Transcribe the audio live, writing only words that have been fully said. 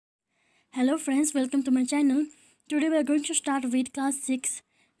Hello friends, welcome to my channel. Today we are going to start with class 6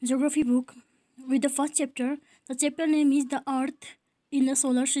 geography book with the first chapter. The chapter name is The Earth in the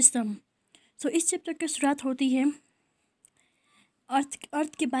Solar System. So इस chapter की शुरुआत होती है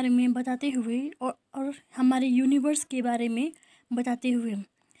अर्थ के बारे में बताते हुए और हमारे यूनिवर्स के बारे में बताते हुए।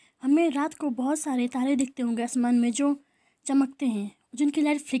 हमें रात को बहुत सारे तारे दिखते होंगे आसमान में जो चमकते हैं, जिनकी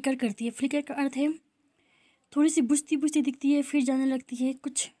लाइट फ्लिकर करती है। फ्लिकर का अर्थ है थोड़ी सी बुझती बुझती दिखती है, फिर जाने लगती है,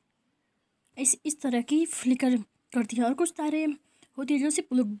 कुछ इस तरह की फ्लिकर करती है। और कुछ तारे होती है जो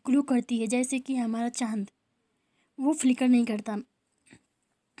सिर्फ ग्लो करती है, जैसे कि हमारा चांद, वो फ्लिकर नहीं करता।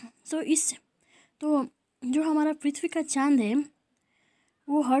 तो जो हमारा पृथ्वी का चांद है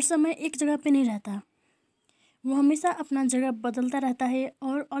वो हर समय एक जगह पे नहीं रहता, वो हमेशा अपना जगह बदलता रहता है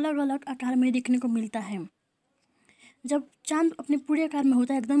और अलग अलग आकार में देखने को मिलता है। जब चांद अपने पूरे आकार में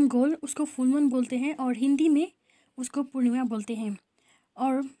होता है एकदम गोल, उसको फुल मून बोलते हैं और हिंदी में उसको पूर्णिमा बोलते हैं।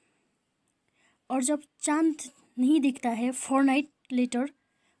 और जब चांद नहीं दिखता है,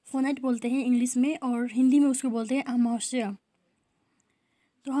 फोरनाइट बोलते हैं इंग्लिश में, और हिंदी में उसको बोलते हैं अमावस्या।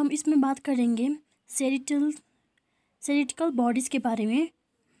 तो हम इसमें बात करेंगे सेरिटिकल बॉडीज़ के बारे में।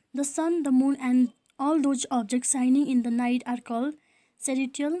 The sun, the moon and all those objects shining in the night are called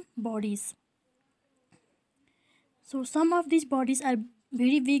सेरिटिकल bodies. So some of these bodies are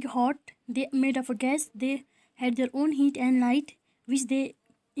very big, hot, they made of a gas, they had their own heat and light which they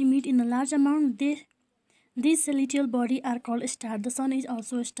emit in a large amount. These celestial body are called star. The sun is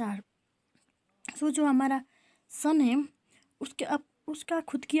also a star. So जो हमारा सन है उसका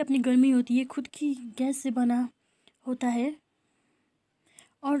खुद की अपनी गर्मी होती है, खुद की गैस से बना होता है।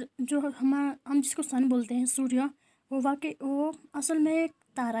 और जो हम जिसको सन बोलते हैं, सूर्य, वो असल में एक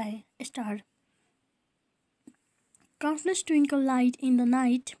तारा है, star. Countless twinkle light in the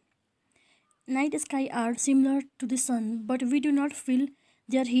night sky are similar to the sun, but we do not feel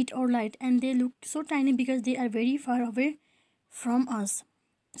their heat or light, and they look so tiny because they are very far away from us.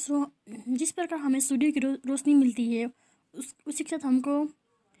 So जिस प्रकार हमें सूर्य की रोशनी मिलती है, उसी के साथ हमको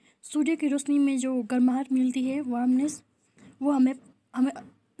सूर्य की रोशनी में जो गर्माहट मिलती है, वार्मनेस, वो हमें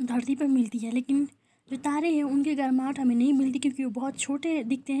धरती पर मिलती है। लेकिन जो तारे हैं उनकी गर्माहट हमें नहीं मिलती, क्योंकि वो बहुत छोटे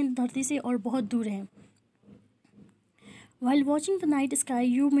दिखते हैं धरती से और बहुत दूर हैं. While watching the night sky,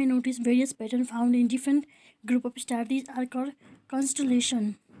 you may notice various patterns found in different group of stars. These are called constellation.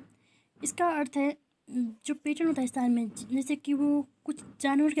 इसका अर्थ है जो पैटर्न होता है स्टार में, जैसे कि वो कुछ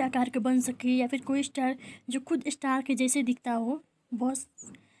जानवर के आकार के बन सके, या फिर कोई स्टार जो खुद स्टार के जैसे दिखता हो, बहुत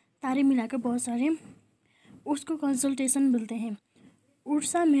तारे मिलाकर बहुत सारे, उसको कंसल्टेशन बोलते हैं.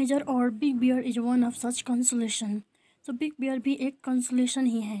 उर्सा मेजर और big beer is one of such consolation. So big beer भी एक कंसलेशन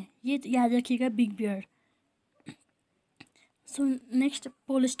ही है, ये याद रखिएगा, big beer. So next,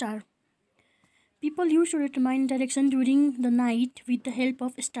 pole star. People used to determine direction during the night with the help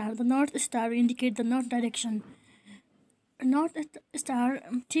of star. The north star indicate the north direction. North star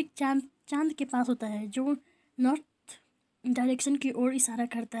ठीक चांद के पास होता है, जो नॉर्थ डायरेक्शन की ओर इशारा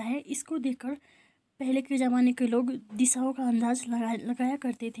करता है. इसको देखकर पहले के ज़माने के लोग दिशाओं का अंदाज लगाया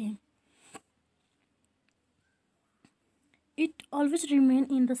करते थे. It always remain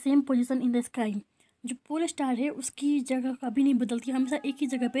in the same position in the sky. जो पोल स्टार है उसकी जगह कभी नहीं बदलती, हमेशा एक ही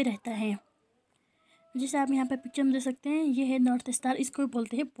जगह पे रहता है. जैसे आप यहाँ पे पिक्चर में देख सकते हैं, ये है नॉर्थ स्टार, इसको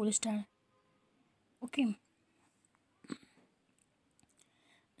बोलते हैं pole star. Okay.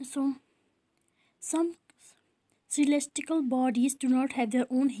 So some celestial bodies do not have their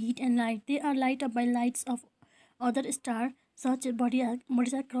own heat and light. They are light up by lights of other star. Such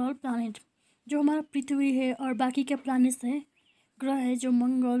bodies are called planet. जो हमारा पृथ्वी है और बाकी के planets है, ग्रह है, जो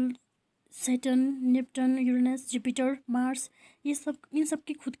मंगल, सैटर्न, नेपटन, यूरेनस, जुपिटर, मार्स, इन सब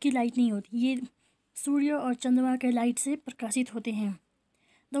की खुद की लाइट नहीं होती, ये सूर्य और चंद्रमा के लाइट से प्रकाशित होते हैं.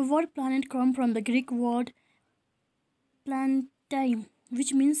 The word planet come from the Greek word प्लैनेटाई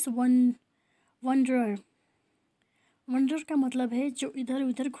which means wanderer. Wonder का मतलब है जो इधर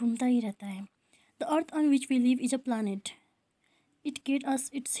उधर घूमता ही रहता है. The earth on which we live is a planet. It get us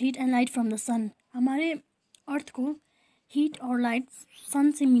it's heat and light from the सन. हमारे अर्थ को हीट और लाइट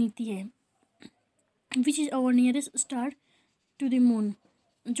सन से मिलती है. Which is our nearest star to the moon.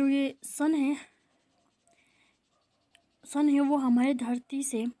 जो ये सन है वो हमारे धरती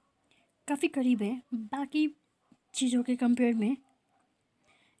से काफ़ी करीब है बाकी चीज़ों के कंपेयर में.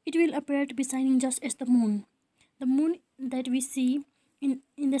 It will appear to be shining just as the moon. The moon that we C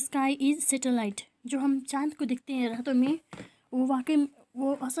in the sky is satellite. जो हम चांद को देखते हैं रातों में,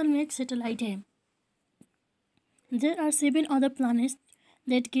 वो असल में एक सैटेलाइट है. There are 7 other planets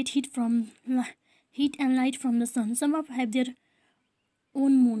that get heat and light from the sun. Some of have their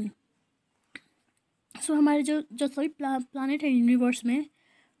own moon. So हमारे जो सभी प्लानट है यूनिवर्स में,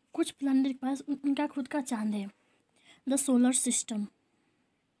 कुछ प्लानट के पास उनका खुद का चांद है। The solar system.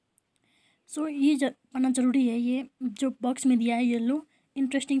 सो ये पढ़ना ज़रूरी है, ये जो बॉक्स में दिया है yellow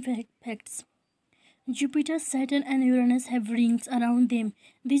interesting facts. Jupiter, Saturn and Uranus have rings around them.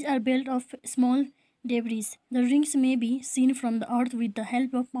 These are built of small debris. The rings may be seen from the Earth with the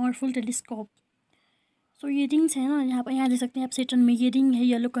help of powerful telescope. So ये rings है ना, यहाँ देख सकते हैं आप सेटन में ये रिंग है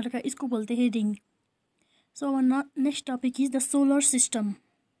येलो कलर का, इसको बोलते हैं ring. So our next topic is the solar system.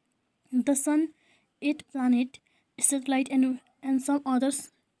 The sun, 8 planet, satellite and some other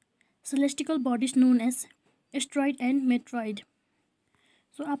celestial bodies known as asteroid and meteoroid.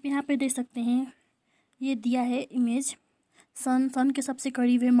 So आप यहाँ पे देख सकते हैं, ये दिया है इमेज। सन के सबसे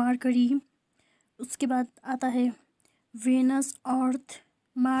करीब है मरकरी, उसके बाद आता है वेनस, अर्थ,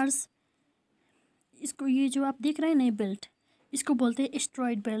 मार्स। इसको ये जो आप देख रहे हैं ना बेल्ट, इसको बोलते हैं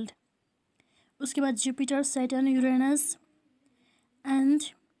एस्ट्रॉयड बेल्ट। उसके बाद Jupiter, Saturn, Uranus and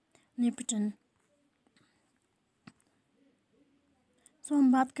Neptune. सो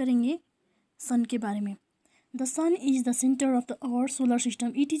हम बात करेंगे सन के बारे में। The sun is the centre of the our solar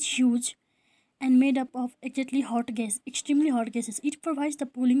system. It is huge and made up of extremely hot gases. It provides the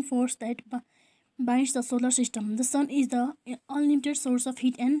pulling force that binds the solar system. The sun is the unlimited source of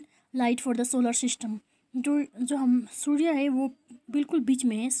heat and light for the solar system. जो हम सूर्य है वो बिल्कुल बीच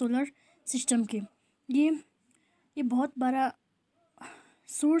में है solar system के। ये बहुत बड़ा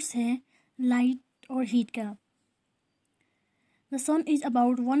सोर्स है लाइट और हीट का। The sun is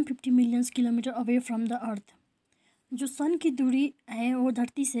about 150 million kilometre away from the earth. जो सन की दूरी है वो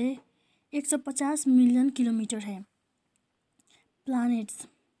धरती से 150 मिलियन किलोमीटर है। प्लैनेट्स।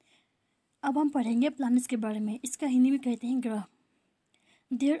 अब हम पढ़ेंगे प्लैनेट्स के बारे में। इसका हिंदी में कहते हैं ग्रह।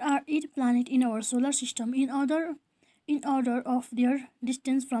 There are 8 planet in our solar system in order of their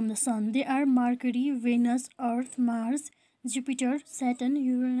distance from the sun. They are mercury, Venus, earth, Mars, Jupiter, Saturn,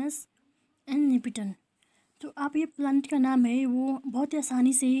 Uranus and Neptune. तो आप ये प्लैनेट का नाम है वो बहुत ही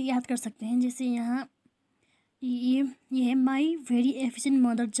आसानी से याद कर सकते हैं। जैसे यहाँ ये है my very efficient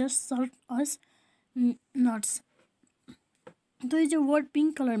mother just serve us nuts. तो ये जो वर्ड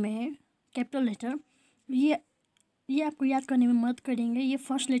पिंक कलर में है कैपिटल लेटर, ये आपको याद करने में मदद करेंगे। ये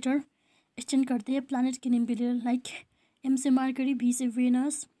फर्स्ट लेटर एक्सटेंड करते हैं प्लैनेट के नेम के लिए, लाइक एम से मरकरी, वी से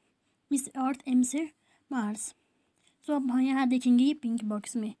वेनस, ई से अर्थ, एम से मार्स। तो अब हम यहाँ देखेंगे ये पिंक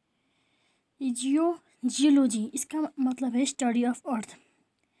बॉक्स में ये जियोलॉजी, इसका मतलब है स्टडी ऑफ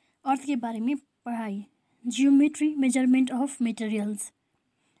अर्थ के बारे में पढ़ाई। Geometry, measurement of materials,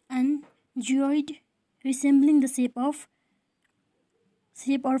 and geoid, resembling the shape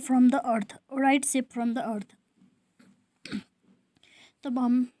or from the earth, right shape from the earth. तब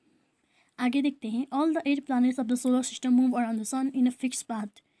हम आगे देखते हैं। All the 8 planets of the solar system move around the sun in a fixed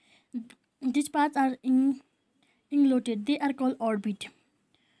path. These paths are included. They are called orbit.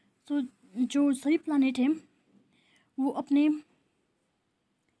 So जो सभी planet हैं वो अपने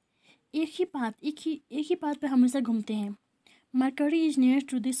एक ही पाथ पे हमेशा घूमते हैं। Mercury is near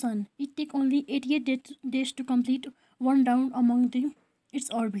to the sun. It take only 88 days to complete one round among the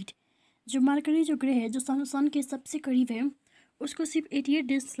its orbit. जो मरकरी जो ग्रह है जो सन के सबसे करीब है उसको सिर्फ 88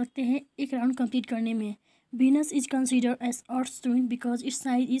 days लगते हैं एक राउंड कंप्लीट करने में। Venus is considered as Earth's twin because its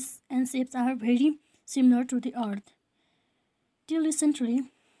size and shapes are very similar to the Earth. Till recently,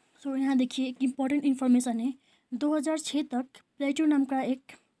 so यहाँ देखिए एक इम्पॉर्टेंट इन्फॉर्मेशन है। 2006 तक प्लेटो नाम का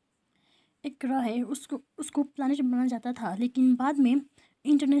एक ग्रह है उसको प्लैनेट माना जाता था, लेकिन बाद में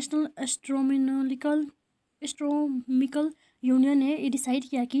इंटरनेशनल एस्ट्रोनॉमिकल यूनियन ने ये डिसाइड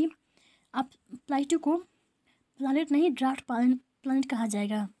किया कि आप प्लेटो को प्लैनेट नहीं ड्राफ्ट प्लैनेट कहा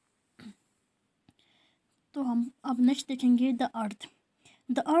जाएगा। तो हम अब नेक्स्ट देखेंगे the earth.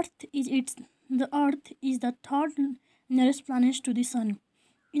 The earth is the third nearest planet to the sun.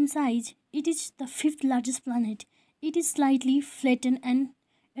 In size it is the 5th largest planet. It is slightly flattened and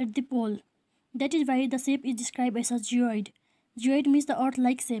at the pole. That is why the shape is described as a geoid. Geoid means the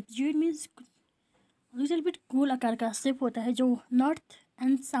earth-like shape. Geoid means little bit गोल आकार का shape होता है जो north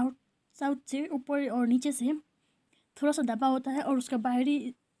and south से ऊपर और नीचे से थोड़ा सा दबा होता है और उसका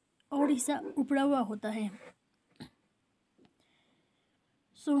बाहरी और हिस्सा उपड़ा हुआ होता है।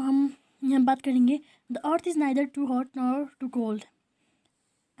 सो हम यहाँ बात करेंगे the earth is neither to hot nor to cold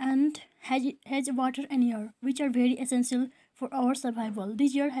and has water and air, which are very essential for our survival.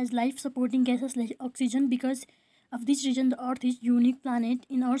 This air has life-supporting gases like oxygen. Because of this reason, the Earth is unique planet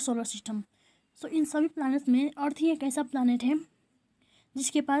in our solar system. So इन सभी planets में अर्थ ही एक ऐसा planet है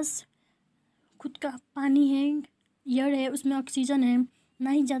जिसके पास खुद का पानी है, एयर है, उसमें ऑक्सीजन है, ना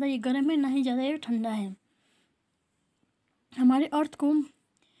ही ज़्यादा ये गर्म है ना ही ज़्यादा ये ठंडा है। हमारे अर्थ को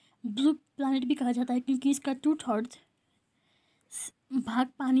ब्लू प्लैनेट भी कहा जाता है क्योंकि इसका 2/3 भाग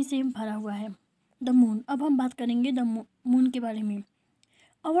पानी से भरा हुआ है। द मून, अब हम बात करेंगे द मून के बारे में।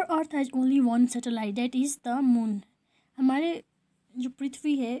 Our earth has only one satellite that is the moon. हमारे जो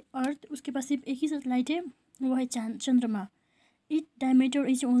पृथ्वी है अर्थ, उसके पास सिर्फ एक ही सैटेलाइट है, वो है चंद्रमा। It diameter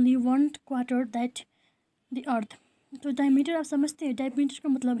is only 1/4 that the earth. तो डायमीटर आप समझते हैं, डायमीटर का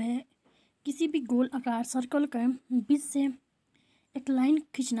मतलब है किसी भी गोल आकार सर्कल का बीच से एक लाइन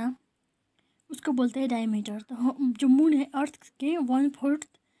खींचना, उसको बोलते हैं डायमीटर। तो जो मून है अर्थ के 1/4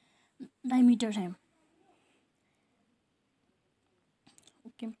 डायमीटर है।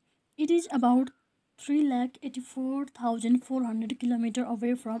 Okay, it is about 3,84,400 kilometre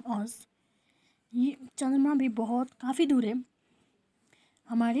away from us. ये चंद्रमा भी बहुत काफ़ी दूर है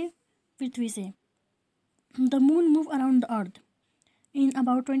हमारे पृथ्वी से। The moon move around the earth in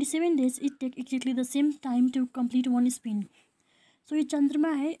about 27 days। It take exactly the same time to complete one spin. सो ये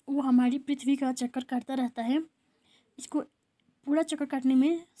चंद्रमा है वो हमारी पृथ्वी का चक्कर काटता रहता है। इसको पूरा चक्कर काटने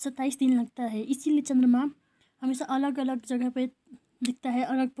में 27 दिन लगता है। इसीलिए चंद्रमा हमेशा अलग अलग जगह पे दिखता है,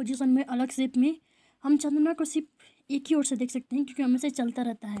 अलग पोजीशन में, अलग शेप में। हम चंद्रमा को सिर्फ एक ही ओर से देख सकते हैं क्योंकि हमेशा चलता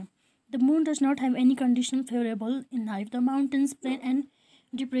रहता है। The moon does not have any condition favourable in life. The mountains plane and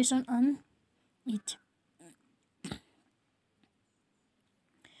depression on it.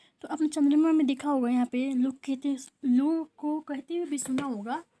 तो आपने चंद्रमा में देखा होगा, यहाँ पे लोग को कहते हुए भी सुना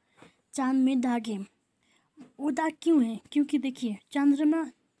होगा चांद में दाग है। वो दाग क्यों है? क्योंकि देखिए चंद्रमा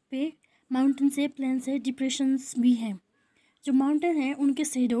पे माउंटेन से, प्लेन से डिप्रेशंस भी हैं। जो माउंटेन है उनके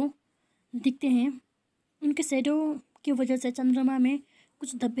शेडो दिखते हैं, उनके शेडो की वजह से चंद्रमा में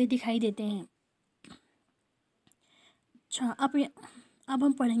कुछ धब्बे दिखाई देते हैं। अच्छा, अब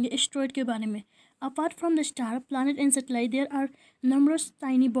हम पढ़ेंगे एस्ट्रॉयड के बारे में। Apart from the star, planet and satellite, there are numerous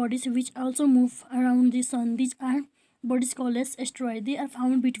tiny bodies which also move around the sun. These are bodies called as asteroids. They are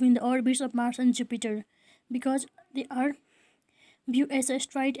found between the orbits of Mars and Jupiter because they are viewed as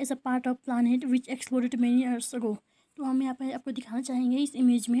asteroid as a part of planet which exploded many years ago. तो हम यहाँ पे आपको दिखाना चाहेंगे इस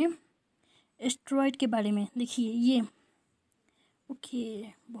image में asteroid के बारे में। देखिए ये, ओके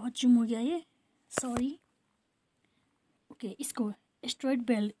बहुत जूम हो गया ये, सॉरी। ओके, इसको एस्ट्रॉयड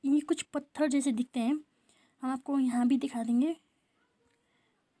बेल्ट, ये कुछ पत्थर जैसे दिखते हैं, हम आपको यहाँ भी दिखा देंगे।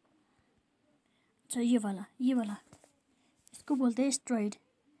 अच्छा ये वाला इसको बोलते हैं एस्ट्रॉयड।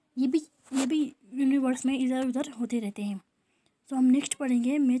 ये भी यूनिवर्स में इधर उधर होते रहते हैं। तो हम नेक्स्ट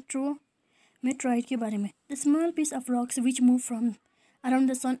पढ़ेंगे मेट्रॉइड के बारे में। The small piece of rocks which move from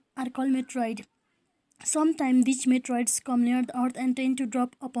around the sun are called meteoroid. Sometimes these meteoroids come near the earth and tend to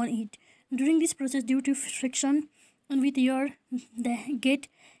drop upon it. During this process, due to friction with air, they get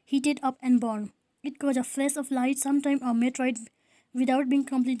heated up and burn. It causes a flash of light. Sometimes a meteoroid, without being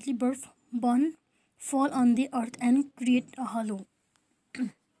completely burned, fall on the earth and create a hollow.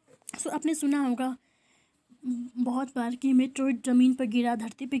 So आपने सुना होगा बहुत बार कि Metroid ज़मीन पर गिरा,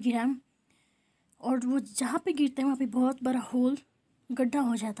 धरती पे गिरा, और वो जहाँ पे गिरता है वहाँ पे बहुत बड़ा होल, गड्ढा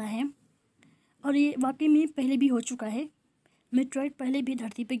हो जाता है। और ये वाकई में पहले भी हो चुका है। मेट्रोइड पहले भी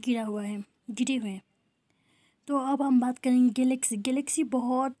धरती पे गिरे हुए हैं। तो अब हम बात करेंगे गैलेक्सी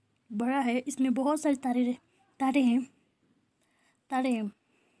बहुत बड़ा है, इसमें बहुत सारे तारे हैं।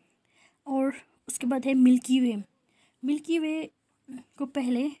 और उसके बाद है मिल्की वे को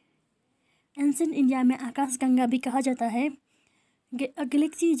पहले एंशिएंट इंडिया में आकाश गंगा भी कहा जाता है।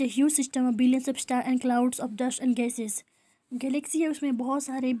 Galaxy is a huge system of billions of star and clouds of dust and gases. Galaxy है, उसमें बहुत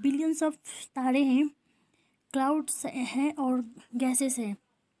सारे बिलियंस ऑफ तारे हैं, क्लाउड्स हैं और गैसेस हैं।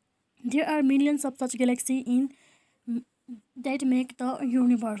 There are millions of such Galaxy in that make the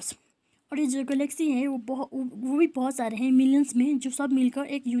universe. और ये जो गैलेक्सी है वो भी बहुत सारे हैं मिलियंस में, जो सब मिलकर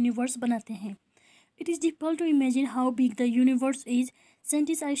एक यूनिवर्स बनाते हैं। It is difficult to imagine how big the universe is.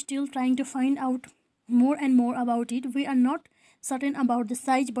 Scientists are still trying to find out more and more about it. We are not certain about the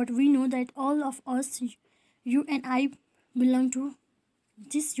size, but we know that all of us, you and I, belong to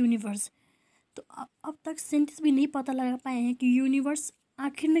this universe. तो अब तक scientist भी नहीं पता लगा पाए हैं कि यूनिवर्स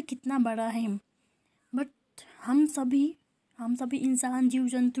आखिर में कितना बड़ा है। बट हम सभी इंसान, जीव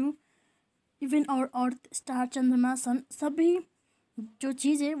जंतु, इवन और अर्थ, स्टार, चंद्रमा, सन, सभी जो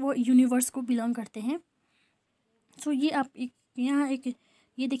चीज़ है वो यूनिवर्स को बिलोंग करते हैं। सो ये आप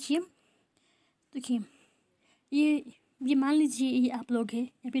ये देखिए ये मान लीजिए ये आप लोग हैं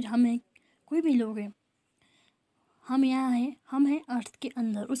या फिर हम हैं, कोई भी लोग हैं, हम यहाँ हैं, हम हैं अर्थ के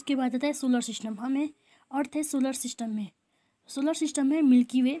अंदर। उसके बाद आता है सोलर सिस्टम, अर्थ है सोलर सिस्टम में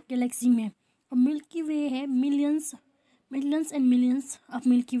मिल्की वे गैलेक्सी में। और मिल्की वे है millions and millions of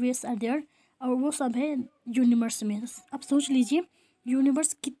milky ways are there, और वो सब है यूनिवर्स में। अब सोच लीजिए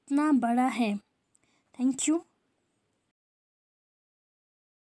यूनिवर्स कितना बड़ा है। Thank you.